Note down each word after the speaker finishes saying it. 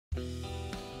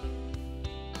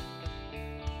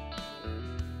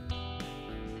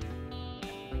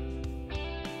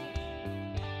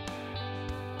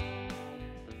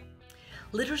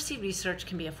Literacy research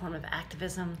can be a form of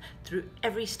activism through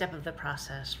every step of the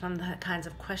process, from the kinds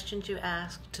of questions you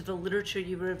ask, to the literature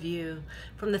you review,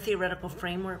 from the theoretical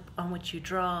framework on which you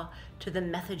draw, to the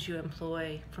methods you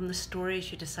employ, from the stories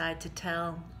you decide to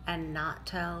tell and not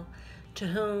tell, to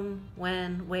whom,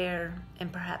 when, where,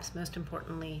 and perhaps most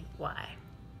importantly, why.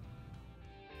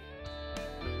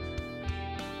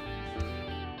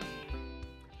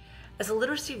 As a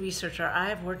literacy researcher, I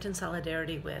have worked in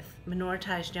solidarity with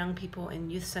minoritized young people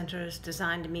in youth centers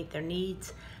designed to meet their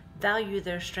needs, value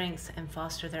their strengths, and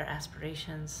foster their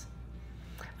aspirations.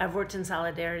 I've worked in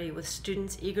solidarity with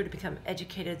students eager to become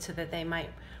educated so that they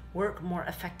might work more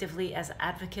effectively as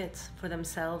advocates for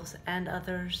themselves and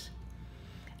others.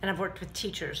 And I've worked with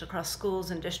teachers across schools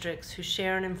and districts who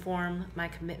share and inform my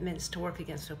commitments to work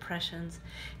against oppressions,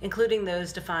 including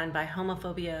those defined by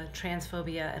homophobia,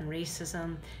 transphobia, and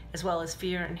racism, as well as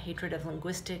fear and hatred of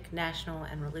linguistic, national,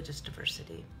 and religious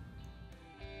diversity.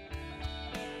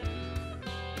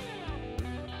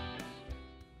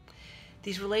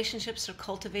 These relationships are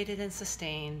cultivated and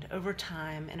sustained over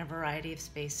time in a variety of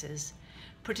spaces,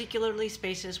 particularly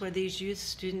spaces where these youth,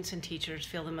 students, and teachers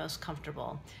feel the most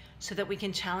comfortable, so that we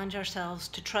can challenge ourselves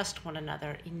to trust one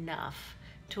another enough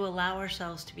to allow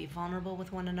ourselves to be vulnerable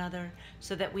with one another,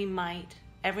 so that we might,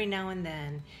 every now and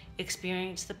then,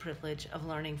 experience the privilege of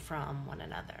learning from one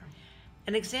another.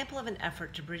 An example of an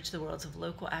effort to bridge the worlds of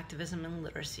local activism and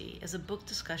literacy is a book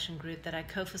discussion group that I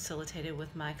co-facilitated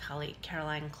with my colleague,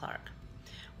 Caroline Clark.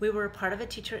 We were a part of a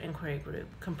teacher inquiry group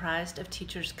comprised of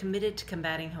teachers committed to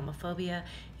combating homophobia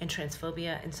and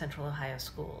transphobia in Central Ohio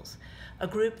schools, a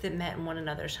group that met in one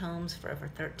another's homes for over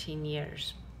 13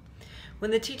 years. When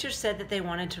the teachers said that they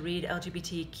wanted to read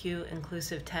LGBTQ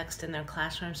inclusive text in their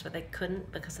classrooms, but they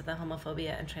couldn't because of the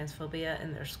homophobia and transphobia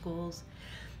in their schools,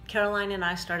 Caroline and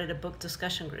I started a book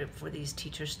discussion group for these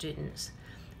teacher students.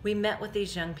 We met with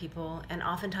these young people, and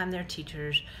oftentimes their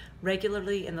teachers,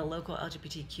 regularly in the local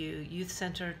LGBTQ youth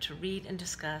center to read and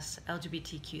discuss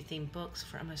LGBTQ-themed books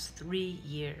for almost 3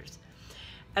 years.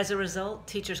 As a result,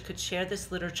 teachers could share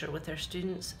this literature with their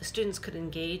students could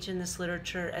engage in this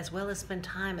literature, as well as spend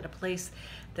time at a place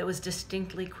that was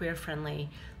distinctly queer-friendly,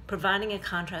 providing a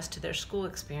contrast to their school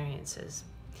experiences.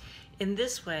 In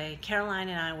this way, Caroline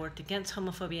and I worked against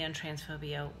homophobia and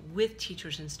transphobia with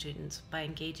teachers and students by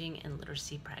engaging in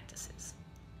literacy practices.